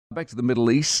Back to the Middle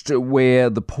East, where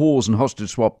the pause and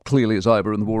hostage swap clearly is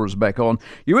over and the war is back on.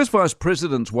 US Vice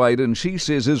President weighed in. She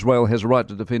says Israel has a right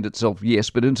to defend itself, yes,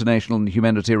 but international and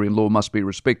humanitarian law must be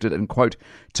respected and, quote,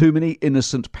 too many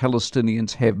innocent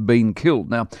Palestinians have been killed.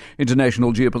 Now,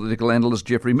 international geopolitical analyst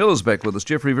Geoffrey Miller's back with us.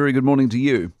 Geoffrey, very good morning to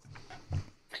you.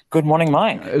 Good morning,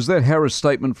 Mike. Is that Harris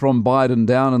statement from Biden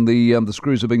down and the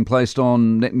screws are being placed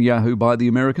on Netanyahu by the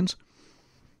Americans?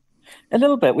 A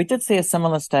little bit. We did see a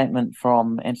similar statement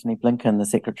from Antony Blinken, the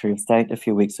Secretary of State, a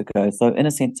few weeks ago. So in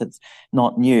a sense, it's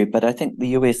not new, but I think the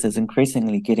US is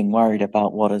increasingly getting worried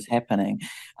about what is happening.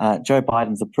 Joe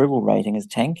Biden's approval rating is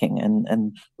tanking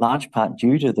in large part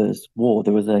due to this war.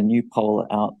 There was a new poll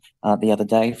out the other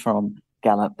day from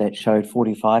Gallup that showed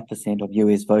 45% of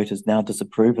US voters now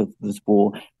disapprove of this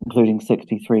war, including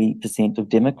 63% of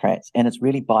Democrats. And it's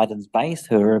really Biden's base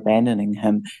who are abandoning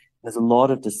him. There's a lot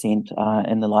of dissent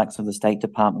in the likes of the State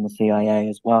Department, the CIA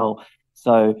as well.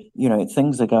 So,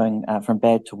 things are going from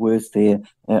bad to worse there,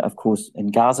 of course, in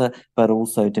Gaza, but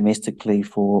also domestically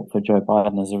for Joe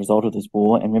Biden as a result of this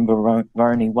war. And remember,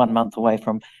 we're only 1 month away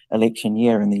from election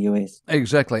year in the US.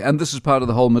 Exactly. And this is part of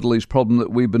the whole Middle East problem that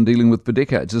we've been dealing with for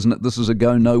decades, isn't it? This is a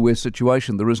go-nowhere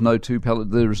situation. There is no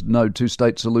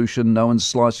two-state solution. No one's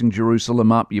slicing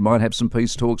Jerusalem up. You might have some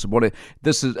peace talks.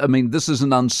 This is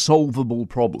an unsolvable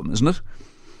problem, isn't it?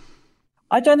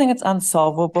 I don't think it's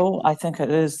unsolvable. I think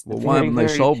it is why haven't they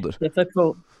solved it?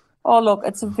 Difficult. Oh, look,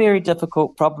 it's a very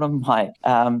difficult problem, Mike.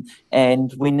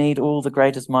 And we need all the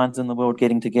greatest minds in the world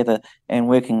getting together and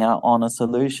working out on a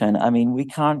solution. I mean, we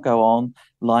can't go on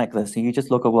like this. So you just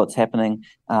look at what's happening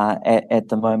at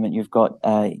the moment. You've got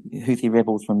Houthi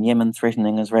rebels from Yemen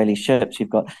threatening Israeli ships. You've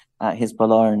got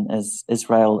Hezbollah and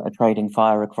Israel trading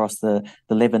fire across the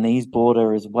Lebanese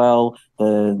border as well.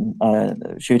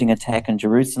 The shooting attack in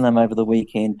Jerusalem over the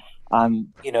weekend.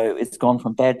 It's gone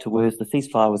from bad to worse. The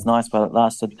ceasefire was nice while it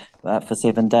lasted for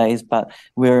 7 days, but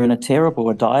we're in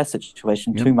a dire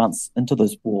situation 2 months into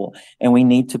this war, and we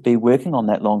need to be working on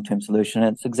that long-term solution.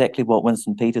 It's exactly what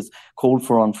Winston Peters called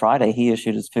for on Friday. He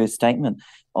issued his first statement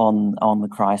on the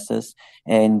crisis,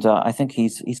 and I think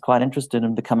he's quite interested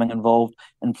in becoming involved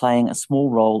in playing a small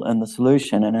role in the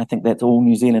solution, and I think that's all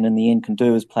New Zealand in the end can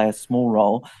do is play a small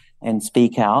role and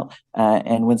speak out.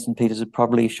 And Winston Peters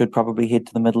should probably head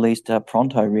to the Middle East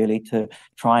pronto, really, to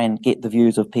try and get the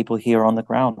views of people here on the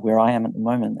ground where I am at the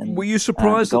moment. And, were you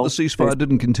surprised that the ceasefire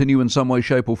didn't continue in some way,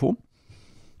 shape or form?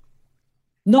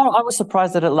 No, I was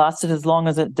surprised that it lasted as long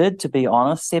as it did, to be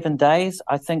honest. 7 days.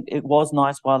 I think it was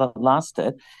nice while it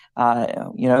lasted.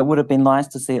 It would have been nice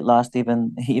to see it last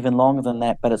even longer than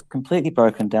that, but it's completely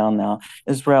broken down now.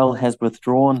 Israel has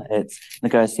withdrawn its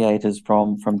negotiators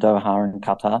from Doha and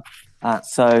Qatar.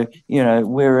 So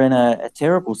we're in a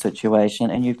terrible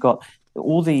situation, and you've got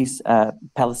all these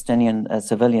Palestinian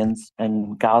civilians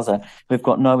in Gaza who've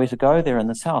got nowhere to go there in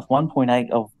the south.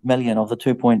 1.8 million of the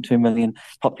 2.2 million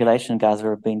population in Gaza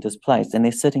have been displaced, and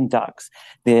they're sitting ducks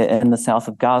there in the south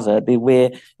of Gaza. They're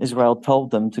where Israel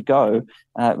told them to go.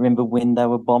 Remember when they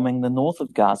were bombing the north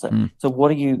of Gaza. So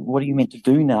what are you meant to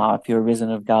do now if you're a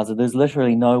resident of Gaza? There's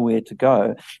literally nowhere to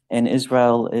go, and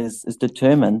Israel is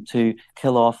determined to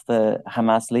kill off the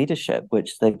Hamas leadership,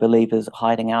 which they believe is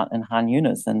hiding out in Han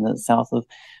Yunis in the south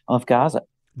of Gaza.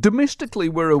 Domestically,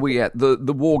 where are we at?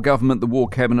 The war government, the war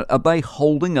cabinet, are they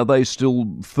holding? Are they still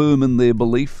firm in their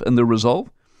belief and their resolve?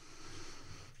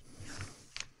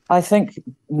 I think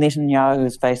Netanyahu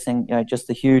is facing just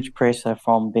the huge pressure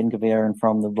from Ben Gvir and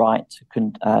from the right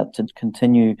to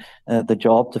continue the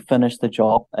job, to finish the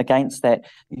job. Against that,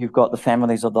 you've got the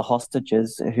families of the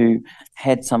hostages who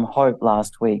had some hope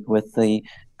last week with the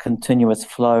continuous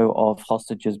flow of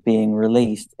hostages being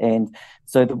released. And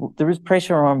so there is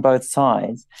pressure on both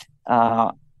sides.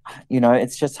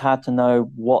 It's just hard to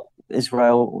know what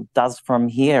Israel does from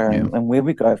here and where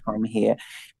we go from here,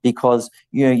 because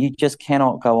you just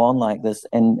cannot go on like this.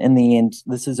 And in the end,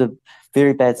 this is a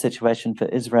very bad situation for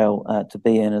Israel to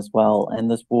be in as well.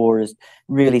 And this war is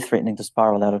really threatening to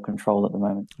spiral out of control at the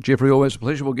moment. Geoffrey, always a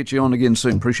pleasure. We'll get you on again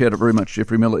soon. Appreciate it very much.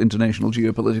 Geoffrey Miller, international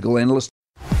geopolitical analyst.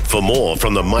 For more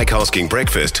from the Mike Hosking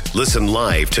Breakfast, listen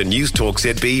live to News Talk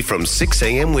ZB from 6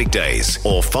 a.m. weekdays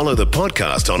or follow the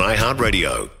podcast on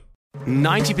iHeartRadio.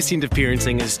 90% of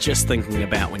parenting is just thinking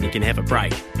about when you can have a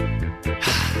break.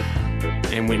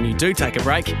 And when you do take a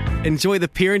break, enjoy the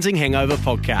Parenting Hangover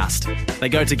podcast. They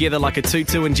go together like a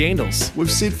tutu and jandals.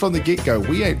 We've said from the get-go,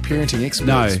 we ain't parenting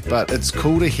experts, but it's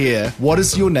cool to hear, what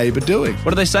is your neighbour doing?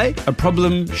 What do they say? A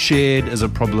problem shared is a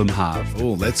problem halved.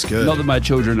 Oh, that's good. Not that my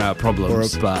children are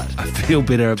problems, but I feel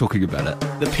better talking about it.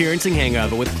 The Parenting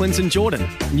Hangover with Clinton Jordan.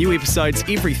 New episodes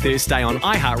every Thursday on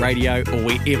iHeartRadio or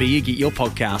wherever you get your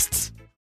podcasts.